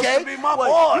 Supposed okay, to be my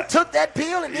boy. You took that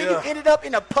pill, and then you ended up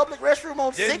in a public restroom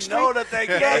on 6th Street. Know that they you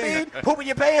know what I mean? Pooping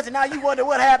your pants, and now you wonder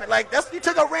what happened. Like you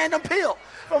took a random pill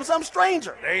from some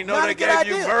stranger. They ain't know they gave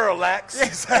you Veralax.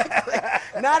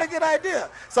 Exactly. Not a good idea.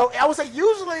 So I would say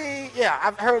usually,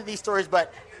 I've heard these stories,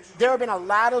 but there have been a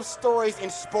lot of stories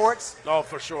in sports. Oh,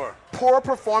 for sure. Poor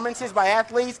performances by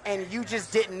athletes, and you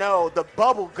just didn't know the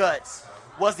bubble guts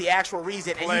was the actual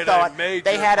reason, and you thought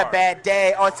they had a bad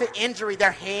day, or it's an injury,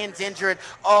 their hand's injured.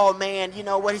 Oh, man, you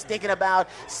know what he's thinking about?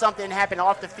 Something happened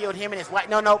off the field, him and his wife.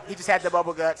 No, he just had the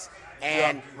bubble guts.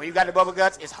 And when you got the bubble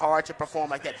guts, it's hard to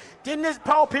perform like that. Didn't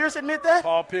Paul Pierce admit that?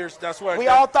 Paul Pierce, that's what. We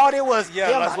all thought it was.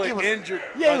 Yeah, that's what injured.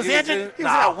 Yeah, he was injured. He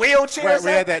was in a wheelchair. We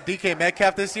had that DK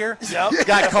Metcalf this year. Yep.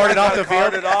 Got carted off the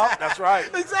field. That's right.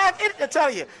 Exactly. I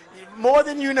tell you, more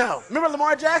than you know. Remember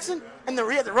Lamar Jackson and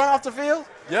he had to run off the field?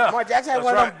 Yeah. Lamar Jackson had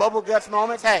one of them bubble guts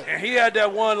moments. Hey. And he had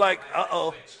that one like,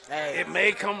 it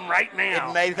may come right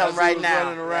now. It may come right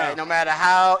now. Right. No matter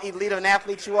how elite of an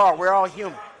athlete you are, we're all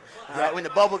human. When the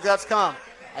bubble guts come,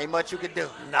 ain't much you can do.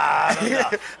 Nah.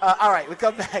 All right, we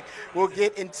come back. We'll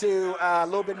get into a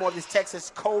little bit more of this Texas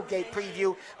Colgate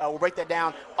preview. We'll break that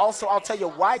down. Also, I'll tell you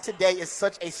why today is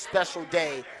such a special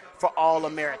day for all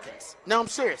Americans. No, I'm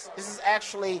serious. This is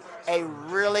actually a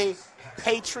really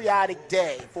patriotic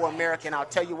day for America, and I'll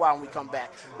tell you why when we come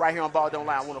back. Right here on Ball Don't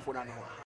Lie on 104.9 The Horn.